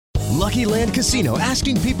Lucky Land Casino,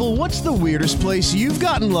 asking people, what's the weirdest place you've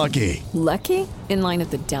gotten lucky? Lucky? In line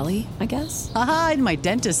at the deli, I guess? Aha, in my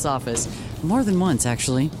dentist's office. More than once,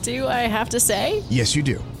 actually. Do I have to say? Yes, you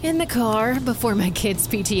do. In the car before my kids'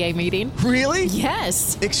 PTA meeting. Really?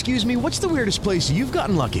 Yes. Excuse me, what's the weirdest place you've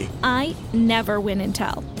gotten lucky? I never win and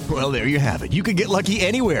tell. Well, there you have it. You can get lucky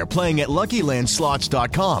anywhere, playing at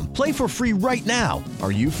LuckyLandSlots.com. Play for free right now.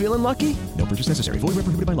 Are you feeling lucky? No purchase necessary. Void where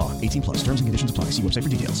prohibited by law. 18 plus. Terms and conditions apply. See website for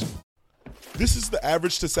details. This is the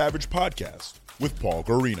Average to Savage podcast with Paul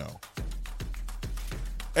Garino.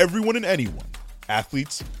 Everyone and anyone,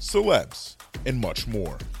 athletes, celebs, and much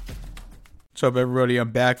more. What's up, everybody?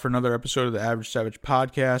 I'm back for another episode of the Average Savage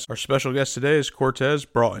podcast. Our special guest today is Cortez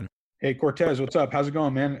Broughton. Hey, Cortez, what's up? How's it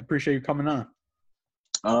going, man? Appreciate you coming on.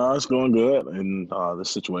 It's going good. And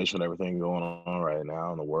this situation, everything going on right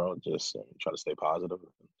now in the world, just try to stay positive.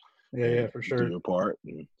 Yeah, for sure. Do your part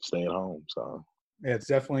and stay at home. So yeah, it's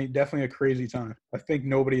definitely a crazy time. I think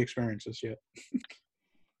nobody experienced this yet.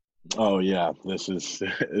 Oh yeah, it's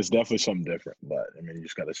definitely something different. But I mean, you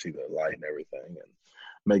just got to see the light and everything, and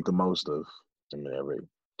make the most of every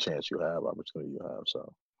chance you have, opportunity you have.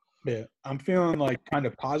 So yeah, I'm feeling like kind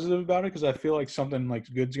of positive about it because I feel like something like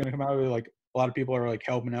good's gonna come out of it. Like a lot of people are like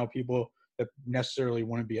helping out people that necessarily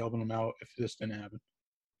wouldn't be helping them out if this didn't happen.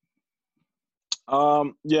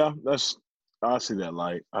 Yeah, I see that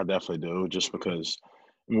light. I definitely do, just because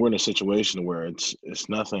we're in a situation where it's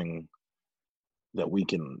nothing that we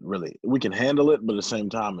can handle it, but at the same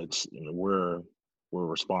time, it's we're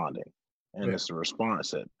responding, and it's the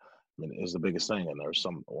response that is the biggest thing. And there's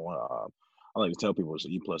I like to tell people it's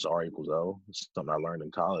E plus R equals O. It's something I learned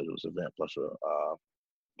in college. It was event plus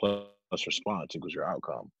response equals your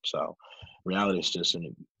outcome. So reality is just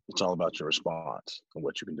it's all about your response, and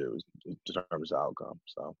what you can do it determines the outcome.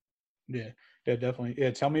 So yeah, definitely.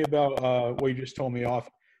 Yeah, tell me about what you just told me off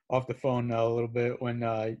the phone a little bit when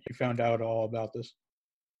you found out all about this.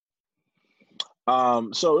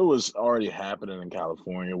 So it was already happening in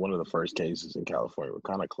California. One of the first cases in California were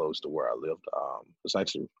kind of close to where I lived. It's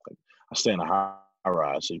actually I stay in a high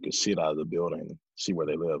rise, so you could see it out of the building, see where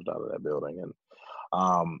they lived out of that building. And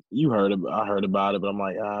I heard about it, but I'm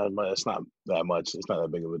like, but it's not that much. It's not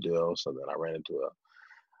that big of a deal. So then I ran into a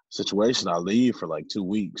situation. I leave for like 2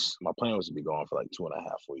 weeks. My plan was to be gone for like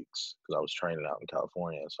 2.5 weeks because I was training out in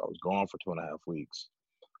California. So I was gone for 2.5 weeks.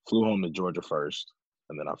 Flew home to Georgia first,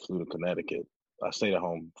 and then I flew to Connecticut. I stayed at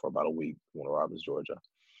home for about a week in Warner Robins, Georgia.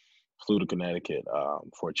 Flew to Connecticut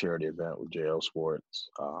for a charity event with JL Sports.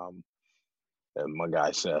 And my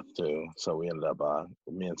guy Seth too. So we ended up,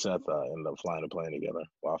 me and Seth ended up flying the plane together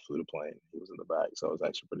while I flew the plane. He was in the back, so it was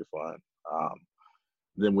actually pretty fun.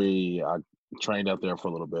 Then I trained up there for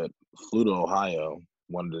a little bit, flew to Ohio,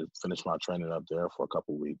 wanted to finish my training up there for a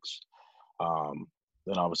couple weeks.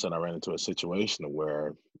 Then all of a sudden I ran into a situation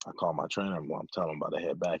where I called my trainer and I'm telling him about to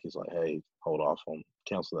head back. He's like, hey, hold off on,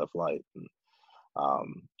 cancel that flight. And we're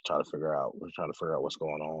trying to figure out what's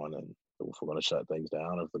going on and if we're going to shut things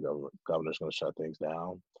down, if the governor's going to shut things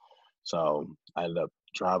down. So I ended up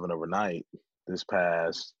driving overnight this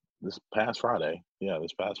past Friday. Yeah,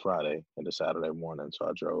 this past Friday into Saturday morning. So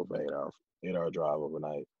I drove an 8-hour drive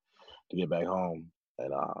overnight to get back home.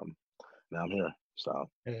 And now I'm here. So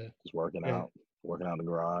just working out in the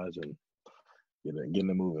garage and getting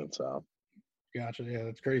it moving. So gotcha. Yeah,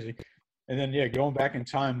 that's crazy. And then going back in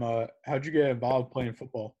time, how'd you get involved playing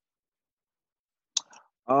football?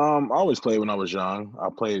 I always played when I was young. I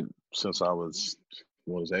played since I was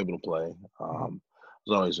able to play. I was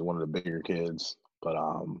always one of the bigger kids, but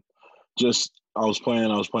I was playing.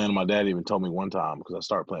 And my dad even told me one time, because I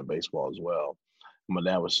started playing baseball as well. My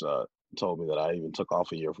dad told me that I even took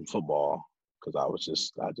off a year from football because I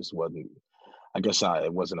just wasn't. I guess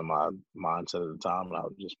it wasn't in my mindset at the time, and I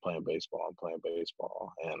was just playing baseball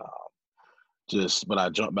and but I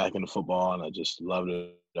jumped back into football, and I just loved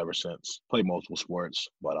it ever since. Played multiple sports,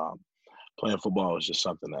 but playing football is just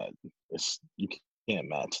something that you can't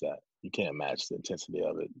match that. You can't match the intensity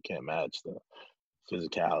of it. You can't match the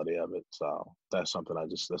physicality of it. So that's something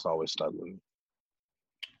that's always stuck with me.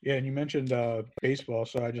 Yeah, and you mentioned baseball,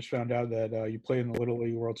 so I just found out that you played in the Little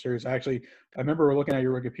League World Series. Actually, I remember looking at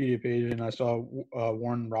your Wikipedia page, and I saw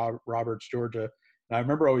Warren Roberts, Georgia. And I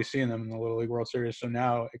remember always seeing them in the Little League World Series, so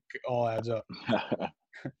now it all adds up.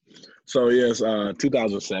 So, yes,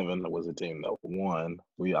 2007 was a team that won.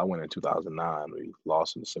 I went in 2009. We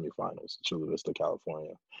lost in the semifinals to Chula Vista,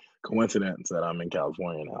 California. Coincidence that I'm in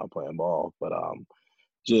California now playing ball, but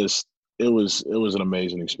it was an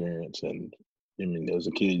amazing experience. And I mean, as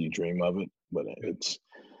a kid, you dream of it, but it's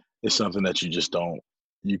something that you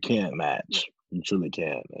can't match. You truly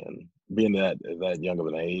can't. And being that young of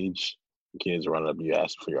an age, kids running up to you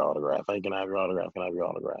asking for your autograph. Hey, can I have your autograph? Can I have your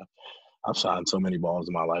autograph? I've signed so many balls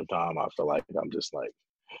in my lifetime. I feel like I'm just like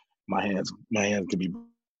my hands could be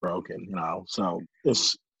broken, you know. So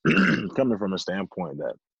it's coming from a standpoint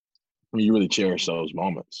that you really cherish those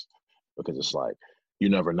moments because it's like you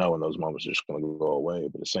never know when those moments are just going to go away.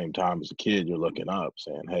 But at the same time, as a kid, you're looking up,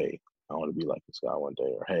 saying, "Hey, I want to be like this guy one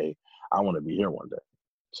day," or "Hey, I want to be here one day."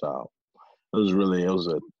 So it was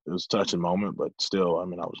a touching moment, but still, I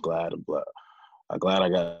mean, I was glad I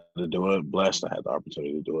got to do it. Blessed I had the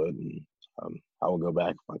opportunity to do it, and I would go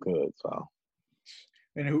back if I could. So.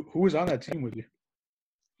 And who was on that team with you?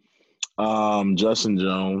 Justin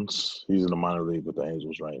Jones, he's in the minor league with the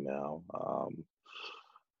Angels right now.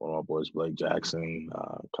 One of my boys, Blake Jackson,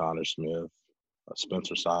 Connor Smith,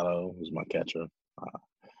 Spencer Sato, who's my catcher.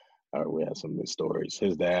 We had some good stories.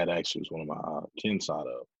 His dad actually was one of my Ken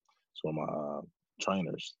Sato. He's one of my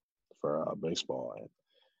trainers for baseball, and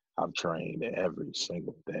I've trained every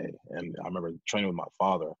single day. And I remember training with my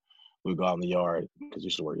father. We'd go out in the yard because he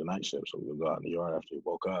used to work the night shift, so we would go out in the yard after he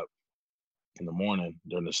woke up in the morning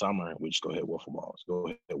during the summer, and we just go hit wiffle balls,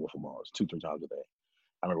 2-3 times a day.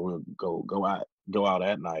 I remember we would go out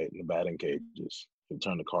at night in the batting cages and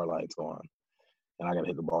turn the car lights on, and I got to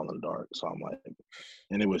hit the ball in the dark. So I'm like,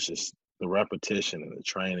 and it was just the repetition and the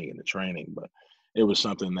training, but it was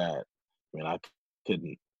something that, I mean, I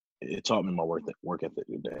couldn't. It taught me my work ethic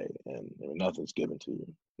today, and I mean, nothing's given to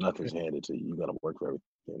you, nothing's handed to you. You got to work for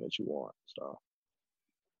everything that you want. So.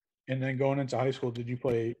 And then going into high school, did you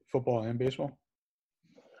play football and baseball?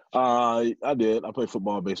 I did. I played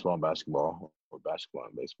football, baseball, and basketball, or basketball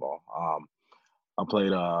and baseball. I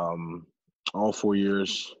played all 4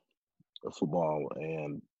 years of football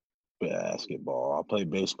and basketball. I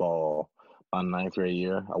played baseball my 9th grade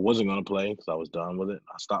year. I wasn't going to play because I was done with it.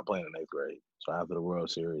 I stopped playing in 8th grade. So after the World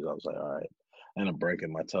Series, I was like, all right. I ended up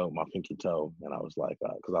breaking my pinky toe. And I was like,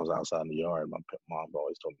 because I was outside in the yard. My mom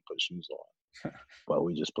always told me to put shoes on. But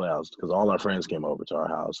we just play out because all our friends came over to our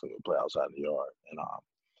house and we play outside in the yard. And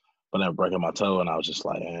but I ended up breaking my toe, and I was just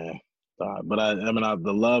like, But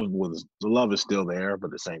the love is still there. But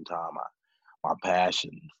at the same time, my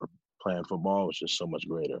passion for playing football was just so much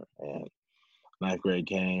greater. And 9th grade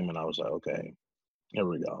came, and I was like, okay, here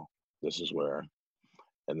we go. This is where.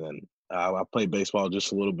 And then I played baseball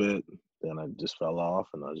just a little bit. Then I just fell off,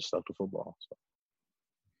 and I just stuck to football. So.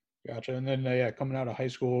 Gotcha. And then, coming out of high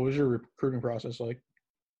school, what was your recruiting process like?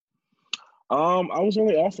 I was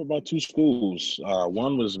only offered by 2 schools.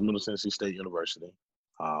 One was Middle Tennessee State University,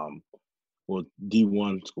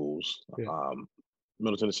 D1 schools, Yeah.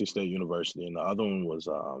 Middle Tennessee State University, and the other one was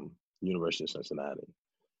University of Cincinnati.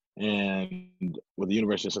 And with the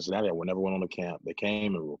University of Cincinnati, I never went on a camp. They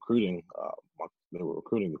came and recruiting. They were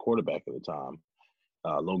recruiting the quarterback at the time,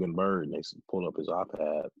 Logan Bird. And they pulled up his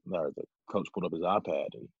iPad. Or the coach pulled up his iPad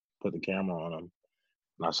and put the camera on him.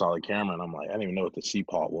 And I saw the camera, and I'm like, I didn't even know what the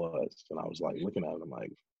CPAW was. And I was like looking at it. I'm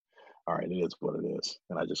like, all right, it is what it is.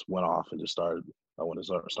 And I just went off and just started. I went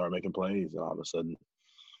to start making plays, and all of a sudden,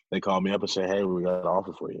 they called me up and said, "Hey, we got an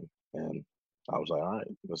offer for you." And I was like, "All right,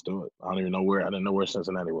 let's do it." I didn't know where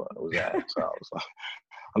Cincinnati was at. So I was like,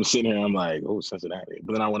 I'm sitting here, I'm like, "Oh, Cincinnati."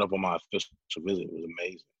 But then I went up on my official visit. It was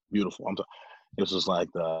amazing, beautiful. This was like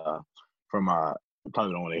I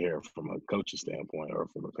probably don't want to hear it from a coach's standpoint or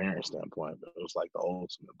from a parent standpoint, but it was like the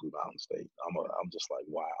ultimate Blue Mountain State. I'm just like,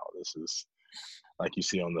 wow, this is like you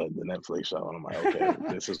see on the Netflix show, and I'm like,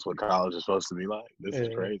 okay, this is what college is supposed to be like. This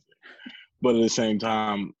is crazy. But at the same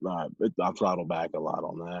time, I throttled back a lot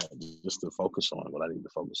on that, just to focus on what I need to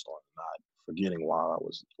focus on, not forgetting why I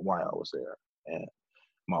was there, and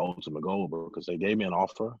my ultimate goal. Because they gave me an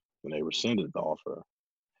offer, and they rescinded the offer,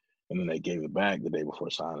 and then they gave it back the day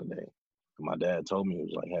before signing day. And my dad told me, he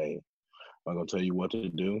was like, "Hey, I'm not gonna tell you what to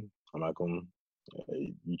do. I'm not gonna.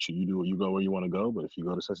 You do, you go where you want to go. But if you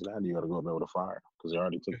go to Cincinnati, you got to go up there with a fire, because they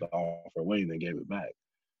already took the offer away and then gave it back,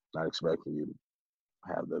 not expecting you to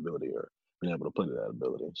have the ability or being able to put that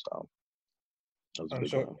ability." So,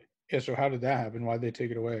 so how did that happen? Why did they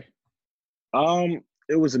take it away?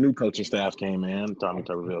 It was a new coaching staff came in. Tommy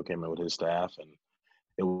Tuberville came in with his staff, and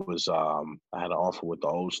it was I had an offer with the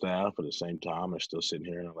old staff. At the same time, they're still sitting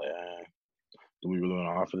here, and I'm like, do we really want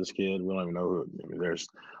to offer this kid? We don't even know who. I mean,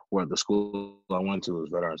 where the school I went to was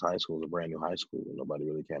Veterans High School, it was a brand new high school. Nobody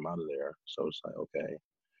really came out of there, so it's like, okay,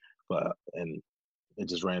 and it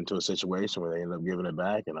just ran into a situation where they ended up giving it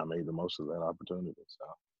back, and I made the most of that opportunity. So,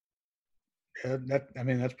 yeah,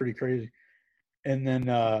 that's pretty crazy. And then,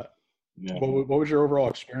 what was your overall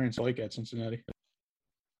experience like at Cincinnati?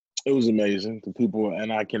 It was amazing. The people,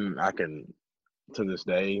 and I can to this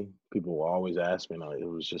day, people will always ask me, it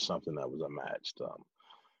was just something that was unmatched.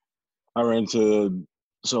 I ran into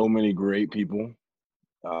so many great people.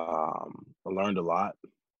 I learned a lot.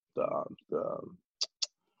 The, the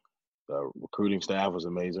the recruiting staff was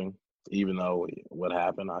amazing. Even though what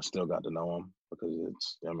happened, I still got to know them because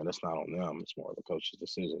it's not on them. It's more of the coach's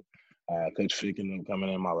decision. Coach Ficken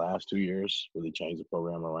coming in my last 2 years really changed the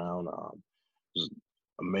program around. Was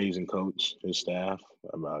amazing coach, his staff.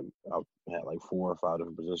 I've had like 4 or 5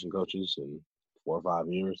 different position coaches in 4 or 5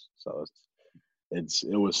 years. So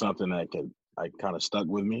it was something that kind of stuck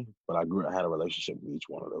with me, but I had a relationship with each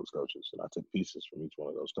one of those coaches, and I took pieces from each one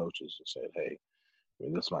of those coaches and said, hey,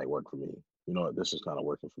 this might work for me. You know what? This is kind of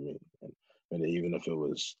working for me. And even if it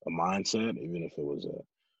was a mindset, even if it was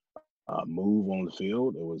a move on the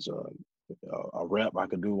field, it was a rep I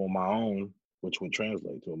could do on my own, which would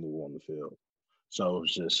translate to a move on the field. So it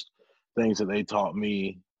was just things that they taught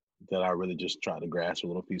me that I really just tried to grasp a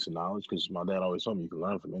little piece of knowledge, because my dad always told me you can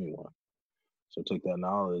learn from anyone. So take that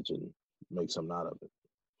knowledge and make something out of it.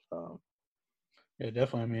 Yeah,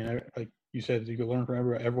 definitely. I mean, like you said, you can learn from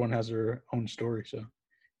everyone. Everyone has their own story, so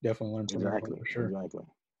definitely learn from everyone for sure. Exactly.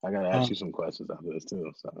 I got to ask you some questions after this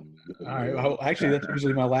too. So. All right. Well, actually, that's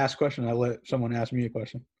usually my last question. I let someone ask me a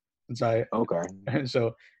question, Okay.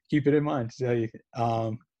 So keep it in mind. Yeah.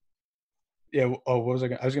 Oh, what was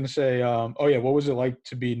I was going to say? What was it like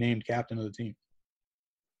to be named captain of the team?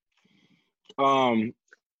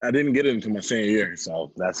 I didn't get it until my senior year,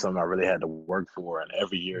 so that's something I really had to work for. And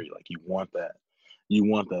every year, like you want that.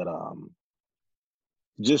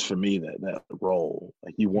 Just for me, that role,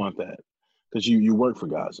 like you want that, because you work for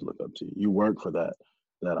guys to look up to you. You work for that,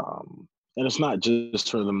 and it's not just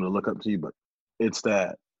for them to look up to you, but it's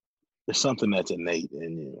something that's innate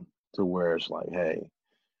in you, to where it's like, hey,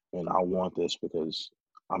 and I want this because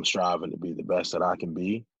I'm striving to be the best that I can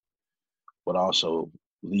be, but also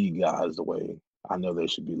lead guys the way I know they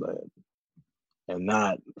should be led. And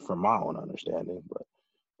not from my own understanding, but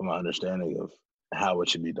from my understanding of how it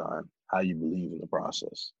should be done, how you believe in the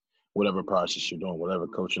process, whatever process you're doing, whatever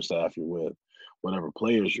coaching staff you're with, whatever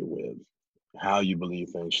players you're with, how you believe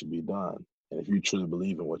things should be done. And if you truly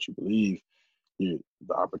believe in what you believe, the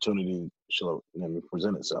opportunity shall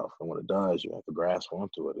present itself. And when it does, you have to grasp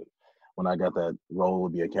onto it. And when I got that role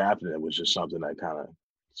to be a captain, it was just something that kind of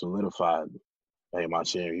solidified, hey, my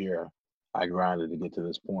senior year, I grinded to get to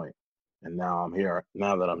this point. And now I'm here.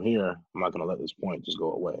 Now that I'm here, I'm not going to let this point just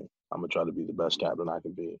go away. I'm going to try to be the best captain I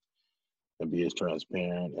can be, and be as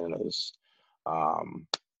transparent and as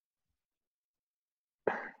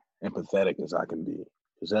empathetic as I can be.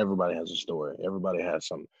 Because everybody has a story. Everybody has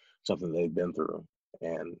something they've been through.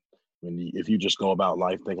 And if you just go about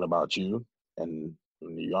life thinking about you, and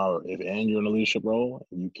you're in a leadership role,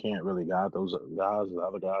 you can't really guide those guys, the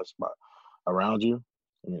other guys around you.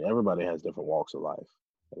 Everybody has different walks of life.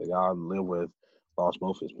 The guy I live with lost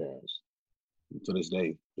both his parents. To this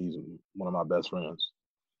day, he's one of my best friends.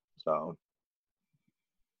 So.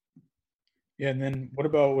 Yeah, and then what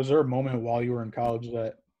about, was there a moment while you were in college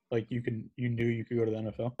that like you knew you could go to the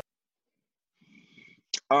NFL?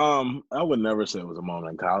 I would never say it was a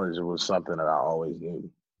moment in college. It was something that I always knew.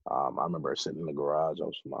 I remember sitting in the garage. I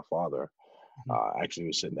was with my father. Actually, he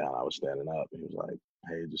was sitting down. I was standing up. He was like,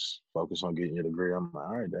 hey, just focus on getting your degree. I'm like,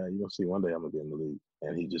 all right, Dad, you're going to see one day I'm going to be in the league.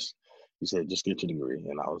 And he said, just get your degree.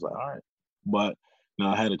 And I was like, all right. But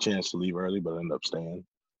I had a chance to leave early, but I ended up staying.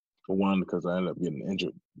 For one, because I ended up getting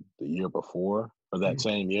injured the year before, or that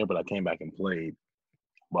same year, but I came back and played.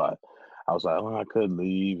 But I was like, I could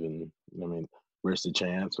leave and, risk the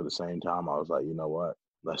chance. At the same time, I was like, you know what?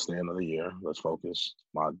 Let's stay another year. Let's focus.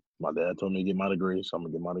 My dad told me to get my degree, so I'm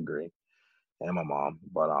going to get my degree, and my mom.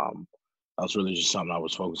 But that was really just something I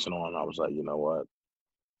was focusing on. I was like, you know what?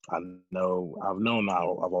 I've known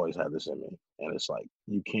now, I've always had this in me. And it's like,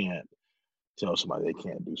 you can't tell somebody they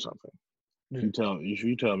can't do something. If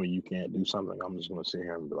you tell me you can't do something, I'm just going to sit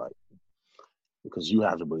here and be like, because you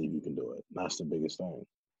have to believe you can do it. That's the biggest thing.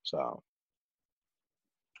 So.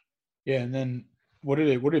 Yeah. And then what did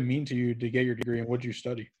it mean to you to get your degree, and what did you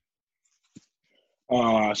study?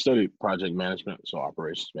 I studied project management, so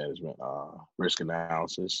operations management, risk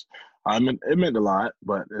analysis. It meant a lot,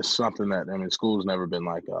 but it's something that, school's never been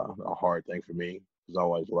like a hard thing for me, because I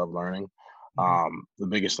always loved learning. The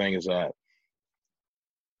biggest thing is that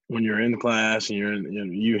when you're in the class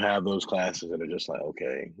and you have those classes that are just like,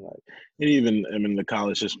 okay, and even, the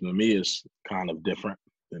college system to me is kind of different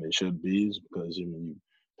than it should be, because you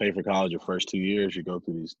pay for college your first 2 years, you go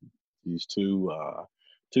through these 2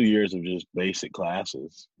 years of just basic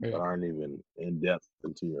classes that aren't even in depth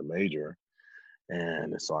into your major.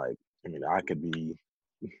 And it's like, I could be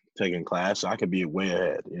taking class, I could be way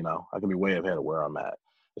ahead. I could be way ahead of where I'm at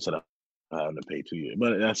instead of having to pay 2 years.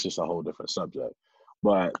 But that's just a whole different subject.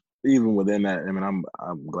 But even within that, I mean,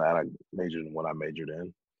 I'm glad I majored in what I majored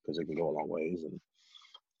in because it can go a long ways. And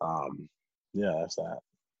yeah, that's that.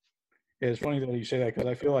 Yeah, it's funny that you say that because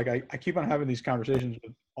I feel like I keep on having these conversations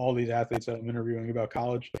with all these athletes that I'm interviewing about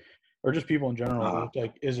college, or just people in general. It's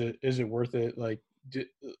like, is it worth it? Like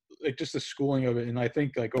just the schooling of it. And I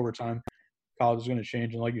think like over time, college is going to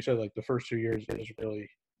change. And like you said, like the first 2 years is really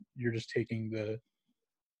you're just taking the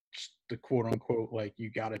quote unquote like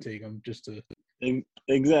you got to take them just to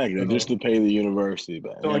exactly just to pay the university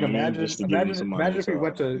back. So like imagine if we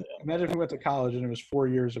went to college and it was 4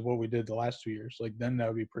 years of what we did the last 2 years. Like then that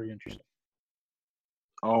would be pretty interesting.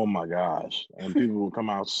 Oh my gosh. And people will come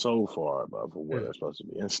out so far above where they're supposed to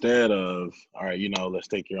be. Instead of, all right, let's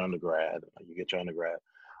take your undergrad. You get your undergrad.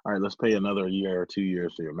 All right, let's pay another year or 2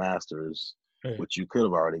 years for your master's, which you could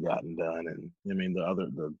have already gotten done. And I mean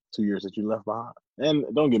the 2 years that you left behind. And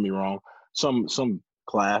don't get me wrong, some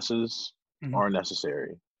classes are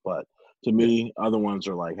necessary. But to me, other ones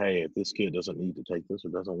are like, hey, if this kid doesn't need to take this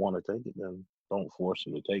or doesn't want to take it, then don't force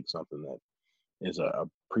him to take something that is a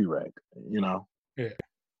prereq,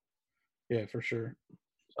 Yeah, for sure.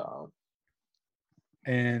 So,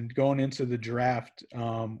 and going into the draft,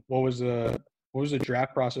 what was the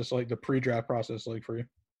draft process like? The pre-draft process like for you?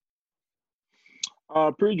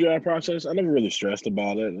 Pre-draft process, I never really stressed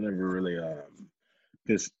about it. I never really,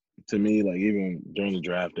 because to me, like even during the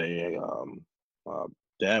draft day,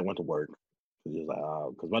 Dad went to work. Just like,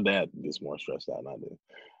 because my dad gets more stressed out than I do.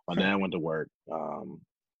 My dad went to work. I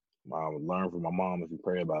learned from my mom, if you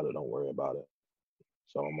pray about it, don't worry about it.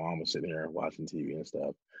 So my mom was sitting here watching TV and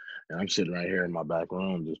stuff. And I'm sitting right here in my back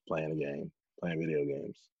room just playing a game, playing video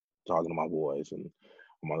games, talking to my boys. And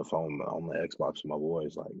I'm on the phone on the Xbox with my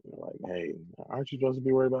boys, like, hey, aren't you supposed to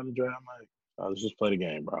be worried about the draft? I'm like, let's just play the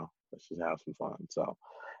game, bro. Let's just have some fun. So,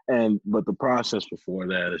 but the process before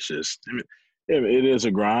that is just, I mean, it is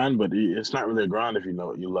a grind, but it's not really a grind if you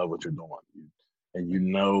love what you're doing. And you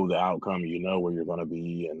know the outcome, you know where you're going to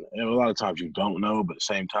be. And a lot of times you don't know, but at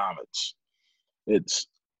the same time, it's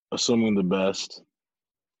assuming the best,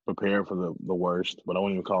 prepare for the worst, but I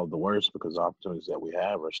won't even call it the worst because the opportunities that we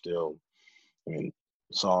have are still,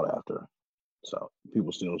 sought after. So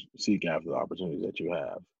people still seek after the opportunities that you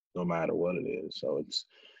have, no matter what it is. So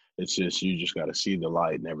it's just, you just got to see the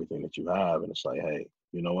light in everything that you have. And it's like, hey,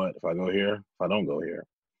 you know what? If I go here, if I don't go here,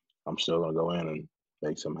 I'm still going to go in and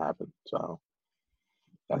make something happen. So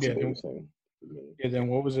that's the biggest thing. Yeah, then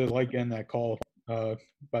what was it like getting that call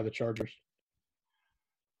by the Chargers?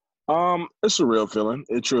 It's a real feeling.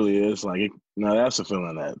 It truly is. Like, that's a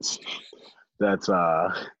feeling that's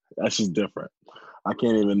just different. I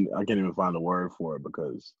can't even find a word for it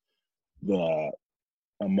because the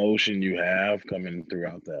emotion you have coming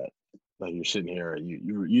throughout that, like you're sitting here,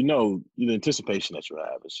 the anticipation that you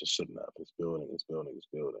have, it's just sitting up, it's building.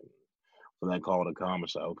 For that call to come,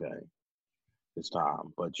 it's like, okay, it's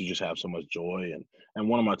time. But you just have so much joy. And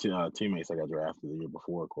one of my teammates that got drafted the year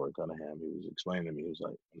before, Corey Cunningham, he was explaining to me, he was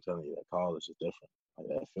like, I'm telling you, that call is just different. Like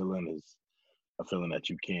that feeling is a feeling that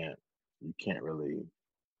you can't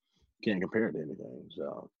compare it to anything.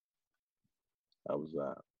 So that was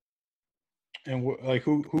that. And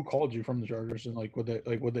who called you from the Chargers and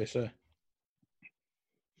what'd they say?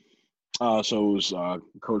 So it was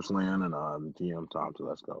Coach Lynn and the GM Tom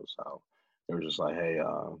Telesco. So they were just like, hey,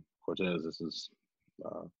 Cortez, this is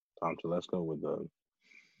Tom Telesco with the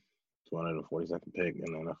 242nd pick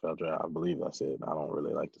in the NFL draft. I believe that's it. I don't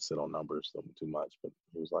really like to sit on numbers too much, but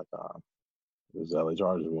he was like, this is LA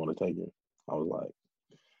Chargers, we want to take you. I was like,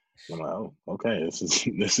 oh, okay, this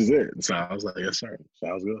is it. So I was like, yes, sir.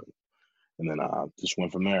 Sounds good. And then I just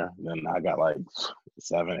went from there. Then I got like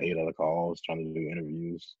 7, 8 other calls trying to do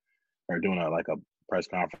interviews or doing a press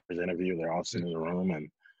conference interview. They're all sitting in the room and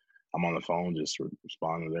I'm on the phone just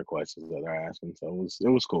responding to their questions that they're asking. So it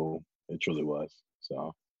was cool. It truly was.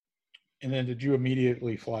 So. And then did you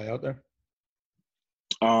immediately fly out there?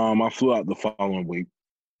 I flew out the following week.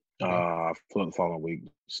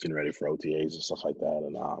 Just getting ready for OTAs and stuff like that.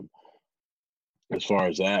 And as far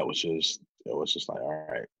as that, it was just like, all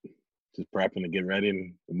right, just prepping to get ready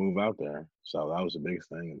and move out there. So that was the biggest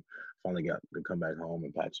thing. And finally got to come back home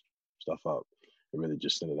and patch stuff up and really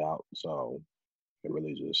just send it out. So it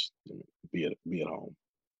really just be at home.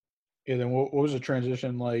 Yeah. Then what was the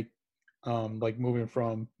transition like moving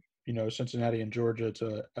from Cincinnati and Georgia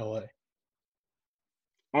to LA?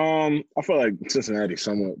 I feel like Cincinnati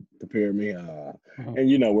somewhat prepared me. And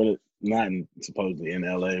we're not supposedly in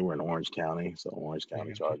LA, we're in Orange County. So Orange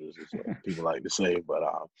County Chargers is what people like to say. But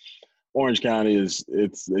Orange County it's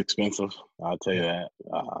expensive. I'll tell you that.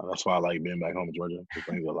 That's why I like being back home in Georgia. The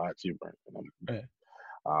things are a lot cheaper. Yeah.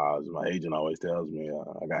 As my agent always tells me,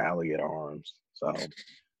 I got alligator arms. So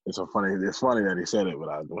it's funny that he said it,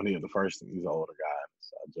 but when he was the first, he's an older guy,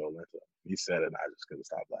 Joe Linton. He said it, and I just couldn't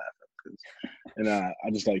stop laughing.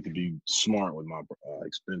 I just like to be smart with my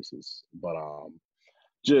expenses. But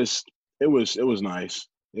just it was nice.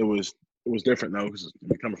 It was different though, because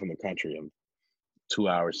coming from the country and 2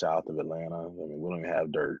 hours south of Atlanta. I mean, we don't even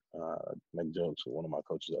have dirt. Make jokes with one of my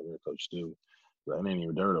coaches up there, Coach Stu. But it ain't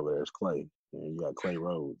even dirt over there. It's clay. You got clay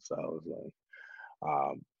roads. So I was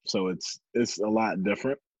like, so it's a lot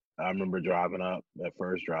different. I remember driving up that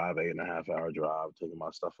first drive, 8.5-hour drive, taking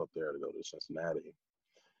my stuff up there to go to Cincinnati.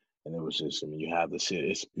 And it was just, I mean, you have the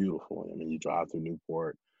city. It's beautiful. I mean, you drive through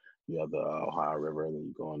Newport, you have the Ohio River, and then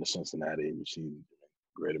you go into Cincinnati, and you see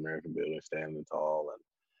Great American Building standing tall,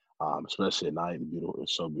 and especially at night, beautiful.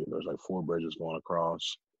 It's so beautiful. There's like 4 bridges going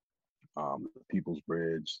across. The People's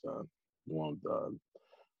Bridge, one of the,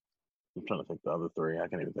 I'm trying to think the other 3. I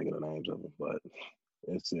can't even think of the names of them, but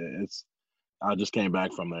it's. I just came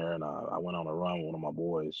back from there, and I went on a run with one of my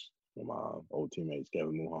boys, with my old teammates,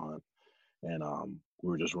 Kevin Muhan, and we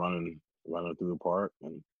were just running through the park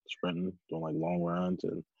and sprinting, doing like long runs,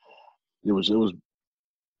 and it was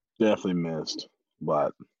definitely missed.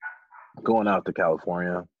 But going out to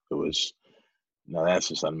California, it was, no, that's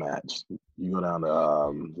just unmatched. You go down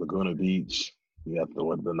to Laguna Beach, you got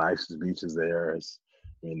the nicest beaches there.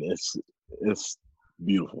 It's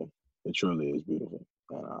beautiful. It truly is beautiful,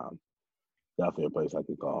 and definitely a place I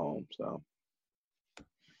could call home. So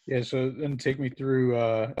Yeah, so then take me through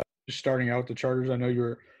just starting out with the Chargers. I know you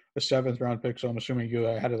were a 7th round pick, so I'm assuming you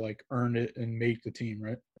had to like earn it and make the team,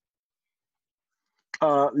 right?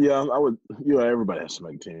 Yeah, I would. Everybody has to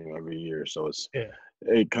make a team every year, so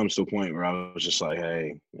it comes to a point where I was just like,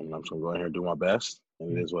 hey, I'm just gonna go in here and do my best,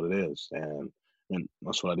 and it is what it is, and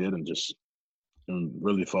that's what I did, and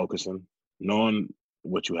really focusing, knowing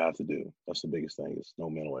what you have to do. That's the biggest thing. Is no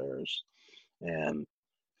mental errors, and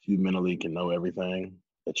if you mentally can know everything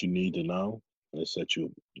that you need to know, it sets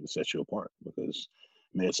you apart, because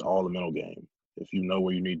it's all a mental game. If you know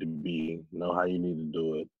where you need to be, know how you need to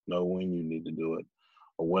do it, know when you need to do it,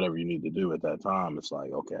 or whatever you need to do at that time, it's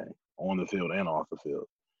like, okay, on the field and off the field,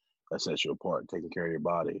 that sets you apart. Taking care of your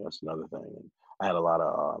body, that's another thing. And I had a lot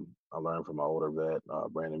of, I learned from my older vet,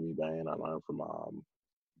 Brandon Mebane. I learned from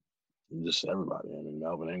just everybody. I mean,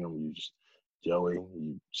 Melvin Ingram, Joey,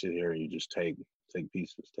 you sit here and you just take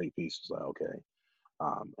pieces, like, okay.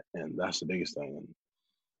 And that's the biggest thing. And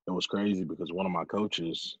it was crazy because one of my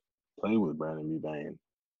coaches played with Brandon Mebane,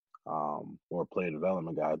 or player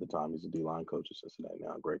development guy at the time. He's a D-line coach at Cincinnati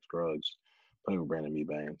now, Greg Scruggs, played with Brandon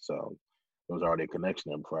Mebane. So there was already a connection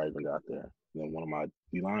there before I even got there. And then one of my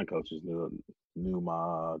D-line coaches knew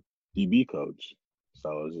my DB coach. So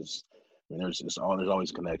it was just, I mean, there's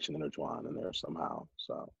always connection intertwined in there somehow.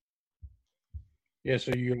 So yeah,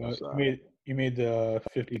 so you made the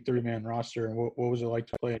 53-man roster, and what was it like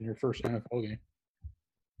to play in your first NFL game?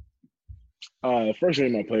 The first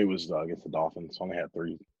game I played was against the Dolphins. I had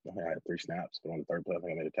 3 snaps, but on the third play, I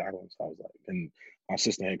think I made a tackle. So I was like, and my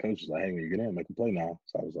assistant head coach was like, hey, when you get in, make a play now.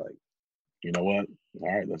 So I was like, you know what? All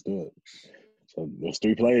right, let's do it. So there's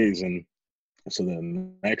 3 plays, and so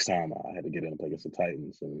then next time I had to get in and play against the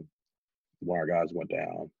Titans, and one of our guys went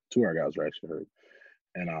down. 2 of our guys were actually hurt,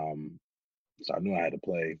 and so I knew I had to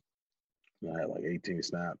play. And I had like 18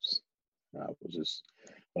 snaps. And I was just,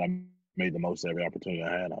 but I made the most of every opportunity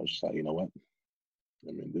I had. I was just like, you know what?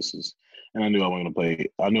 I mean, this is, and I knew I was going to play.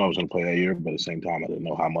 I knew I was going to play that year, but at the same time, I didn't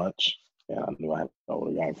know how much. And I knew I had an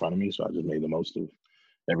older guy in front of me, so I just made the most of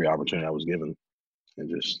every opportunity I was given, and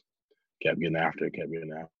just kept getting after it.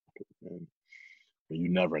 And you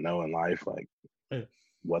never know in life, like,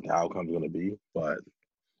 what the outcome's going to be, but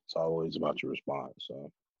it's always about your response.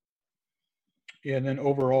 So. Yeah, and then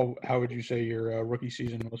overall, how would you say your rookie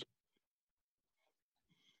season was?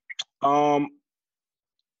 I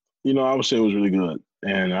would say it was really good.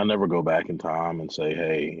 And I never go back in time and say,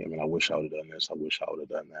 hey, I mean, I wish I would have done this. I wish I would have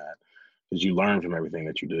done that. Because you learn from everything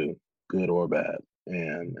that you do, good or bad.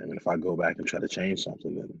 And if I go back and try to change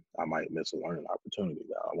something, then I might miss a learning opportunity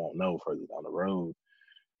that I won't know further down the road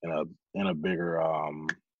in a bigger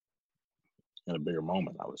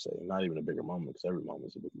moment, I would say. Not even a bigger moment, because every moment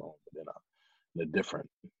is a big moment, but in a different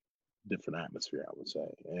atmosphere, I would say.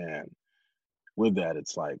 And with that,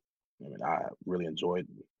 it's like, I mean, I really enjoyed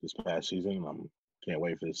this past season. Can't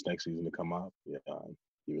wait for this next season to come up. Yeah,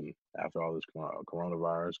 even after all this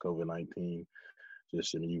coronavirus, COVID-19,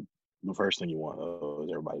 just, I mean, the first thing you want is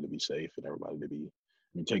everybody to be safe and everybody to be,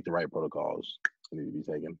 take the right protocols need to be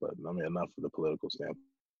taken. But I mean, enough for the political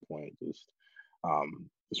standpoint.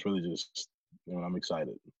 It's really just, I'm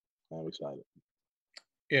excited. I'm excited.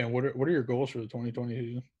 Yeah. What are your goals for the 2020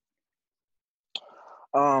 season?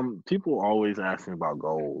 People always ask me about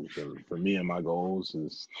goals, and for me, and my goals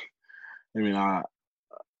is, I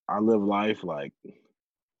live life like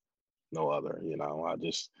no other. You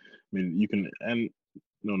can, and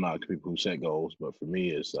not people who set goals, but for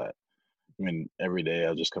me, it's that every day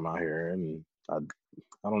I just come out here and I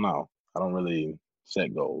don't know. I don't really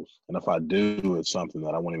set goals, and if I do, it's something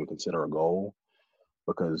that I won't even consider a goal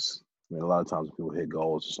because a lot of times when people hit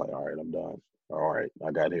goals, it's like, all right, I'm done. Or, all right,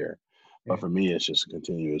 I got here. But for me, it's just a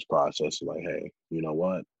continuous process of like, hey, you know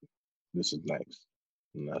what? This is next.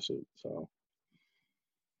 And that's it. So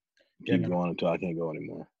keep going until I can't go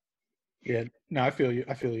anymore. Yeah. No, I feel you.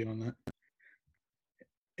 I feel you on that.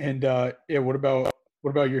 And what about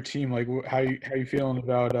your team? Like, how you feeling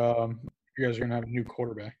about you guys are gonna have a new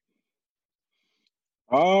quarterback?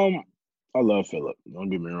 I love Philip. Don't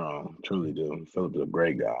get me wrong, truly do. Philip is a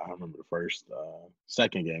great guy. I remember the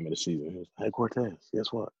second game of the season. He was, "Hey Cortez,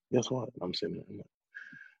 guess what? Guess what?" I'm sitting there.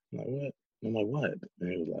 I'm like, what? I'm like, what?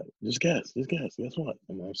 And he was like, just guess. Guess what?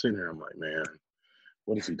 And I'm sitting here. I'm like, man,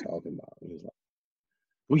 what is he talking about? And he's like,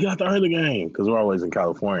 we got the early game because we're always in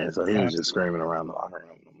California. So he was just screaming around the locker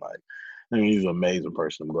room. I'm like, he's an amazing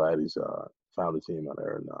person. I'm glad he's found a team out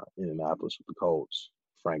there in Indianapolis with the Colts.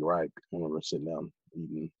 Frank Reich. I remember sitting down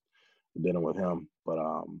eating dinner with him, but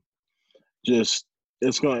just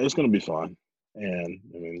it's gonna be fun.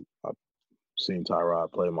 And I've seen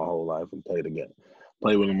Tyrod play my whole life and play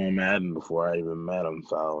with him on Madden before I even met him.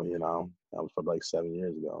 So that was probably like 7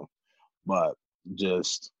 years ago. But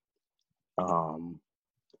just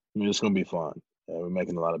it's gonna be fun. We're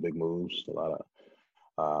making a lot of big moves, a lot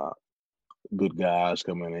of good guys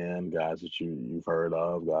coming in, guys that you've heard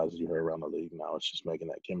of, guys that you heard around the league. Now it's just making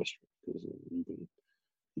that chemistry because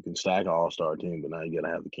you can stack an all-star team, but now you got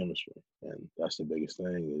to have the chemistry, and that's the biggest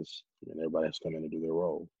thing. Is everybody has to come in and do their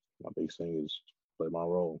role. My biggest thing is play my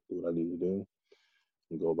role, do what I need to do,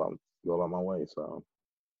 and go about my way. So,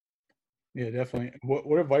 yeah, definitely.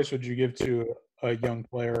 What advice would you give to a young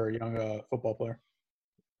player or a young football player?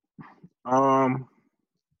 My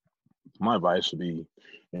advice would be,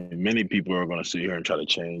 and many people are going to sit here and try to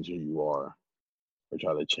change who you are, or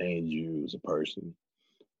try to change you as a person,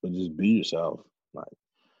 but just be yourself. Like,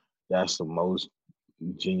 that's the most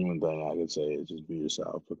genuine thing I can say is just be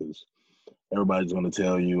yourself, because everybody's going to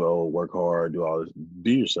tell you, oh, work hard, do all this.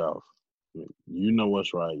 Be yourself. You know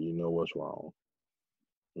what's right. You know what's wrong.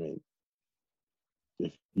 If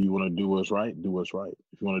you want to do what's right, do what's right.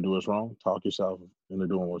 If you want to do what's wrong, talk yourself into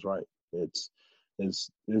doing what's right.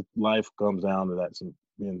 Life comes down to that.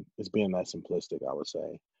 It's being that simplistic, I would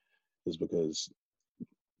say, is because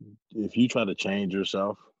if you try to change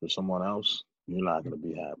yourself for someone else, you're not going to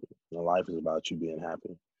be happy. Life is about you being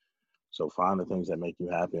happy. So find the things that make you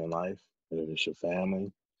happy in life. And if it's your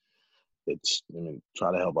family,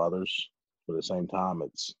 try to help others. But at the same time,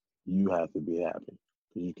 you have to be happy,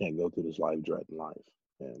 because you can't go through this life dreading life,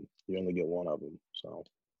 and you only get one of them. So.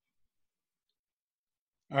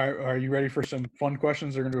 All right, are you ready for some fun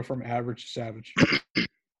questions? They're going to go from average to savage.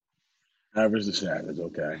 Average to savage,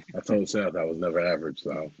 okay. I told Seth I was never average,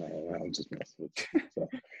 so I'm just messing with you. So,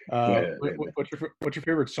 go ahead. What's your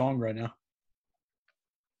favorite song right now?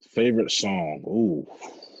 Favorite song? Ooh.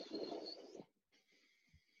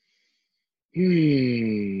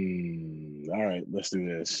 All right, let's do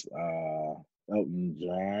this. Elton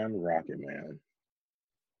John, Rocket Man.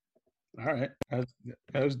 All right, that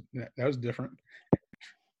was different.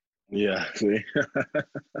 Yeah. See.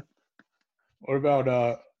 What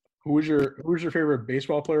about who was your favorite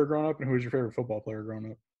baseball player growing up, and who was your favorite football player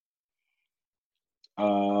growing up?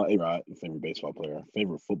 A-Rod, favorite baseball player.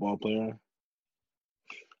 Favorite football player?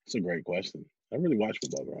 That's a great question. I didn't really watch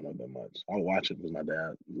football growing up that much. I would watch it because my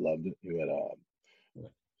dad loved it. He had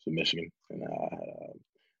from Michigan, and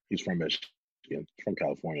he's from Michigan, from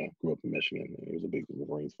California. Grew up in Michigan, and he was a big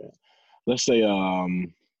Wolverines fan. Let's say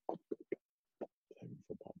I'd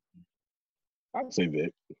say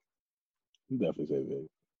Vic. I'd definitely say Vic.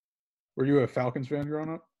 Were you a Falcons fan growing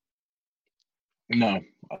up? No,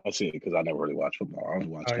 I see it because I never really watched football. I only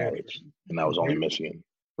watched college, and that was only Michigan.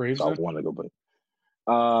 Braves. So I wanted to go play.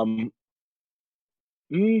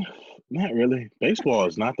 Not really. Baseball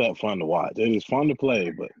is not that fun to watch. It is fun to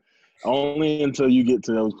play, but only until you get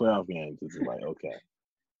to those playoff games. It's like, okay.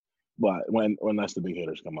 But when that's the big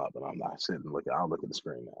hitters come up, and I'm not sitting looking, I'll look at the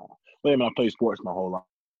screen now. But I played sports my whole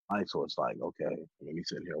life, so it's like, okay. Me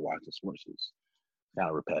sitting here watching sports is kind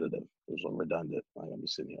of repetitive. It's redundant. Like, I'm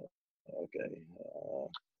just sitting here. Okay.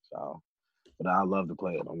 So but I love to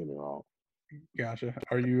play it. Don't get me wrong. Gotcha.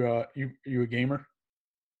 Are you you a gamer?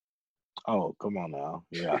 Oh, come on now.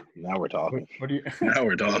 Yeah, now we're talking. What do you Now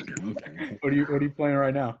we're talking. Okay. what are you playing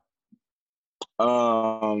right now?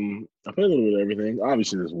 I play a little bit of everything.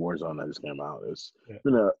 Obviously, this Warzone that just came out is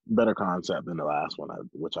been a better concept than the last one,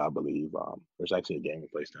 which I believe. There's actually a gaming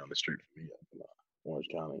place down the street from me in Orange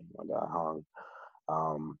County. My guy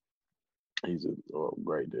Hung. He's a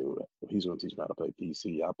great dude. He's gonna teach me how to play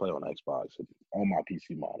PC. I play on Xbox on my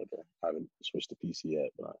PC monitor. I haven't switched to PC yet,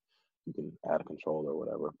 but you can add a controller or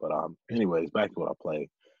whatever. But anyways, back to what I play.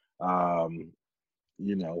 Warzone,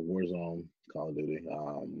 Call of Duty,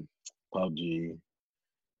 PUBG.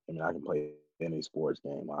 I mean, I can play any sports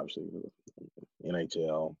game, obviously.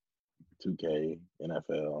 NHL, 2K,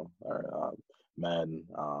 NFL, or Madden.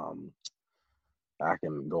 I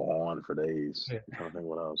can go on for days. Yeah. I don't think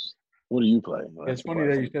what else. What do you play? It's funny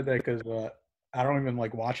that you said that because I don't even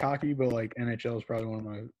like watch hockey, but like NHL is probably one of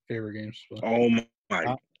my favorite games. Oh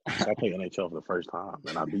my! I played NHL for the first time,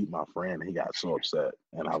 and I beat my friend. He got so upset,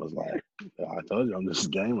 and I was like, "I told you, I'm just a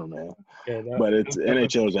gamer, man." Yeah, but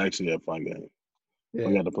NHL is actually a fun game. Yeah.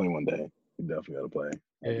 We got to play one day. We definitely got to play.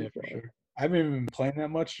 Yeah, for sure. I haven't even been playing that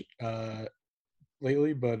much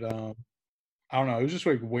lately, but I don't know. It was just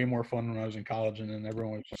like way more fun when I was in college, and then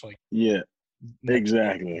everyone was just like, yeah,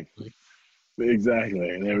 exactly. Exactly.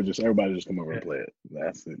 And everybody just come over and play it.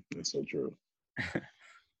 That's it. That's so true.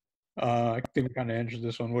 I think we kind of answered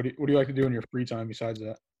this one. What do you like to do in your free time besides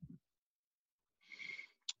that?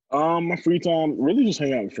 My free time, really just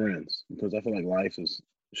hang out with friends, because I feel like life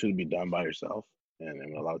should be done by yourself.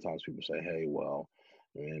 And a lot of times people say, hey, well,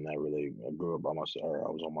 man, I grew up by myself, or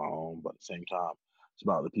I was on my own. But at the same time, it's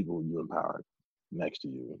about the people you empower next to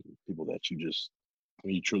you, and people that you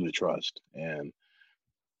truly trust. And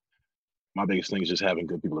my biggest thing is just having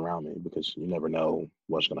good people around me, because you never know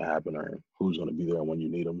what's going to happen or who's going to be there when you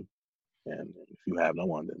need them. And if you have no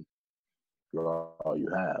one, then you're all you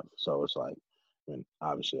have. So it's like, I mean,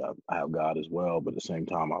 obviously I have God as well, but at the same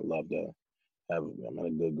time, I love to I'm in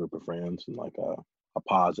a good group of friends and like a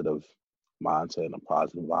positive mindset and a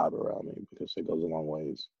positive vibe around me, because it goes a long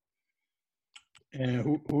ways. And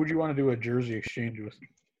who would you want to do a jersey exchange with?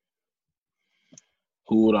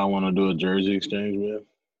 Who would I want to do a jersey exchange with?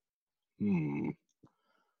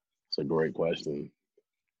 It's a great question.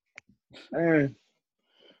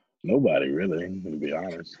 Nobody really, to be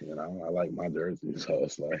honest. I like my jersey, so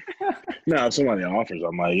it's like, now if somebody offers,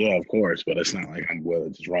 I'm like, yeah, of course, but it's not like I'm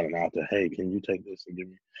willing just running out to, hey, can you take this and give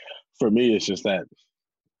me? For me, it's just that,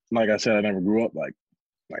 like I said, I never grew up like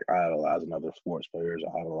idolizing other sports players.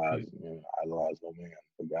 I idolize no man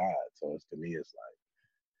for God. So to me, it's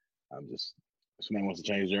like, I'm just, if somebody wants to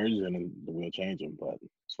change jerseys, then we'll change them. But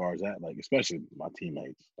as far as that, like, especially my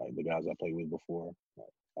teammates, like the guys I played with before,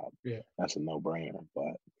 that's a no-brainer.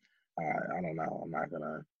 But I don't know. I'm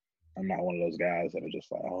not one of those guys that are just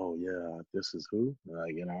like, oh yeah, this is who,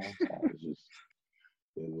 like, so it's just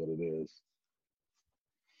is what it is.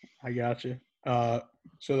 I got you.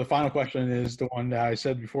 So the final question is the one that I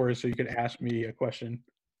said before, so you could ask me a question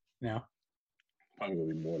now. Probably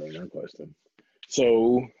gonna be more than one question.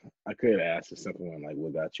 So I could ask a simple one, like,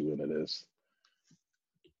 what got you into this?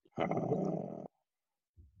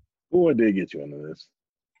 What did get you into this?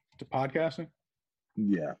 To podcasting?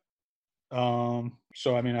 Yeah.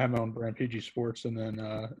 So I mean, I have my own brand, PG Sports, and then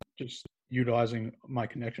just utilizing my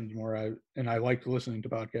connections more. I liked listening to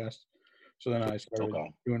podcasts, so then I started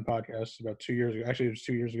doing podcasts about 2 years ago. Actually, it was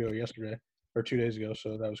 2 years ago yesterday, or 2 days ago.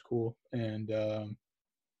 So that was cool. And I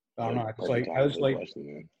don't know. I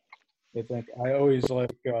always I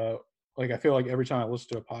feel like every time I listen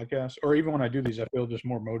to a podcast, or even when I do these, I feel just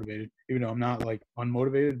more motivated. Even though I'm not like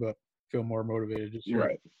unmotivated, but feel more motivated. Just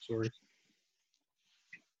stories.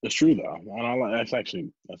 It's true though, and that's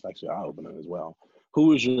actually eye-opening as well.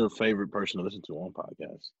 Who is your favorite person to listen to on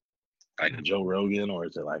podcasts? Like Joe Rogan, or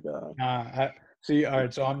is it like a? See, all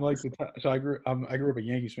right. So I'm like I grew up a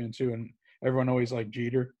Yankees fan too, and everyone always liked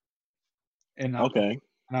Jeter. And and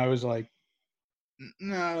I was like,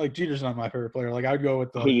 no, like Jeter's not my favorite player. Like I'd go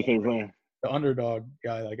with who's your favorite player? The underdog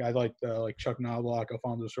guy. Like I like Chuck Knobloch,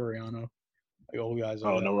 Alfonso Soriano, like old guys.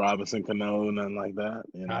 Like no Robinson Cano, nothing like that.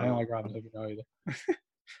 I don't like Robinson Cano either.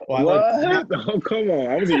 Well, what? Oh, come on.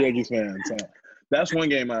 I was a Yankees fan, so that's one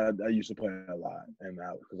game I used to play a lot, and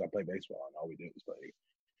because I play baseball, and all we did was play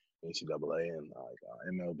NCAA and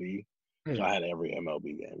MLB. So I had every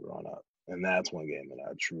MLB game growing up, and that's one game that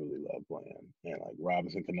I truly love playing. And like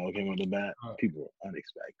Robinson Cano came into that, people were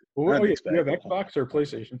unexpected. Well, you have Xbox or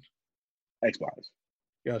PlayStation? Xbox.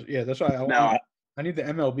 Yeah, that's why I need the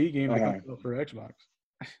MLB game to come for Xbox.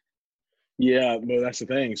 Yeah, but that's the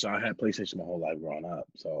thing. So I had PlayStation my whole life growing up.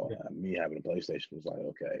 So me having a PlayStation was like,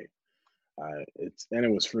 okay, and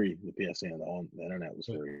it was free. The PSN, the internet was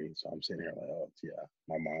free. So I'm sitting here like, oh yeah.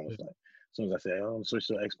 My mom was like, as soon as I said, oh, switch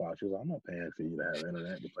to Xbox, she was like, I'm not paying for you to have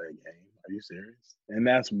internet to play a game. Are you serious? And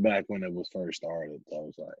that's back when it was first started. So I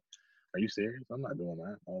was like, are you serious? I'm not doing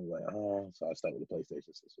that. I was like, oh, so I stuck with the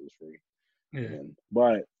PlayStation since it was free. Yeah.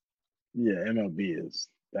 But yeah, MLB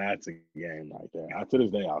that's a game right there. To this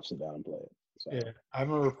day, I'll sit down and play it. So. Yeah, I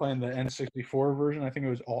remember playing the N64 version. I think it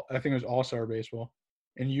was All-Star Baseball,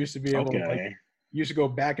 and you used to be able to you used to go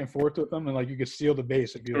back and forth with them, and like you could steal the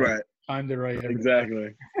base if you timed it right.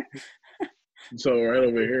 Exactly. So right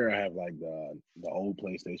over here, I have like the old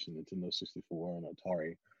PlayStation, Nintendo 64, and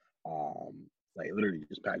Atari. Like literally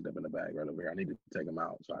just packed up in the bag right over here. I need to take them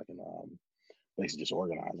out so I can basically just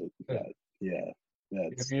organize it. But yeah. I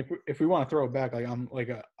mean, if we want to throw it back, like I'm like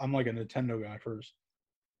a Nintendo guy first.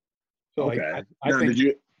 So like I think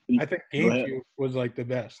GameCube was like the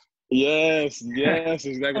best. Yes,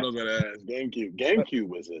 exactly what I was gonna ask.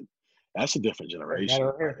 GameCube that's a different generation.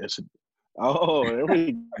 There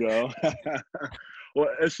we go.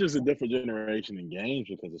 Well, it's just a different generation in games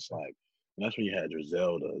because it's like that's when you had your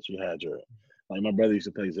Zeldas, you had your like my brother used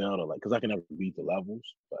to play Zelda like because I can never beat the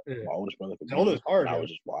levels, but my oldest brother could. Zelda's hard. I was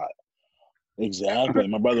just watching. Exactly.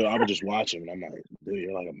 My brother, I would just watch him, and I'm like, dude,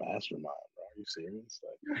 you're like a mastermind, bro. Are you serious?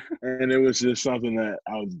 Like, and it was just something that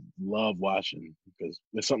I would love watching because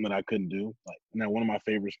it's something that I couldn't do. Like, now one of my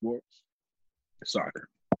favorite sports, soccer,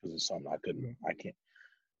 because it's something I can't.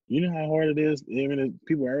 You know how hard it is. Even if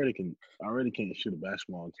people already can't shoot a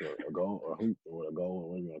basketball into a goal or hoop or a goal or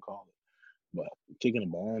whatever you want to call it. But kicking a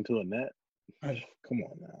ball into a net, come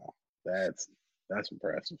on now, that's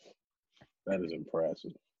impressive. That is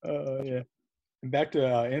impressive. Yeah. And back to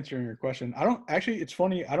answering your question, it's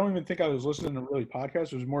funny. I don't even think I was listening to really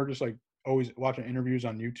podcasts. It was more just like always watching interviews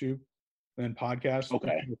on YouTube than podcasts.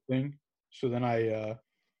 Okay. Thing. So then I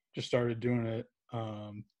just started doing it.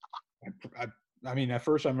 I mean, at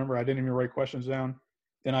first I remember I didn't even write questions down.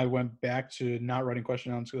 Then I went back to not writing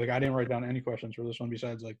questions down. So like I didn't write down any questions for this one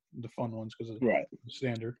besides like the fun ones because of the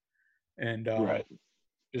standard. And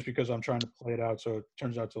just because I'm trying to play it out, so it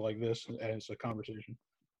turns out to like this as a conversation.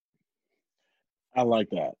 I like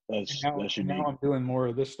that. That's unique. Now I'm doing more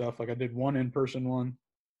of this stuff. Like I did one in-person one,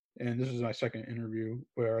 and this is my second interview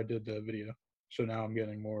where I did the video. So now I'm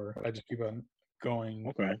getting more. I just keep on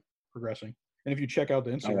going, progressing. And if you check out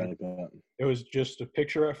the Instagram, I like that. It was just a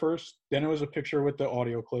picture at first. Then it was a picture with the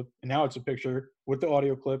audio clip, and now it's a picture with the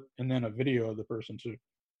audio clip, and then a video of the person too,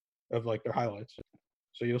 of like their highlights.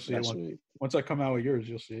 So you'll see it once I come out with yours.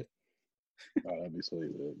 You'll see it. Oh, that'd be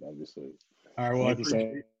sweet, dude. That'd be sweet. All right. Well, thank you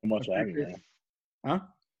so much for having me. Huh?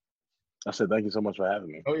 I said thank you so much for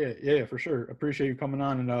having me. Oh yeah, for sure. Appreciate you coming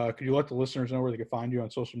on. And could you let the listeners know where they can find you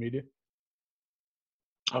on social media?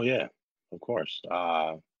 Oh yeah, of course.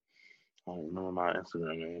 I don't remember my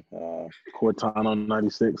Instagram name.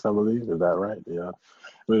 Cortano96, I believe. Is that right? Yeah.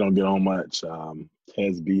 We don't get on much.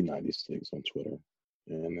 TesB96 on Twitter,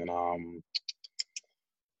 and then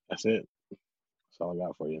that's it. That's all I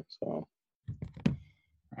got for you. So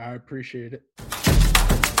I appreciate it.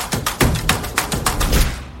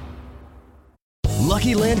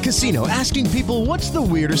 Lucky Land Casino, asking people, what's the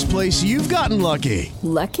weirdest place you've gotten lucky?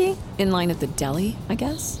 Lucky? In line at the deli, I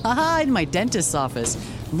guess? Aha, in my dentist's office.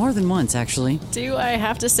 More than once, actually. Do I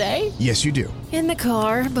have to say? Yes, you do. In the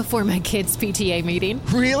car before my kids' PTA meeting.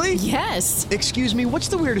 Really? Yes. Excuse me, what's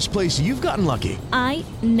the weirdest place you've gotten lucky? I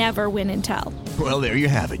never win and tell. Well, there you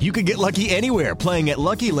have it. You can get lucky anywhere, playing at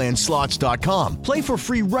LuckyLandSlots.com. Play for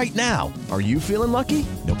free right now. Are you feeling lucky?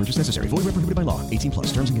 No purchase necessary. Void where prohibited by law.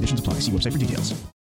 18+. Terms and conditions apply. See website for details.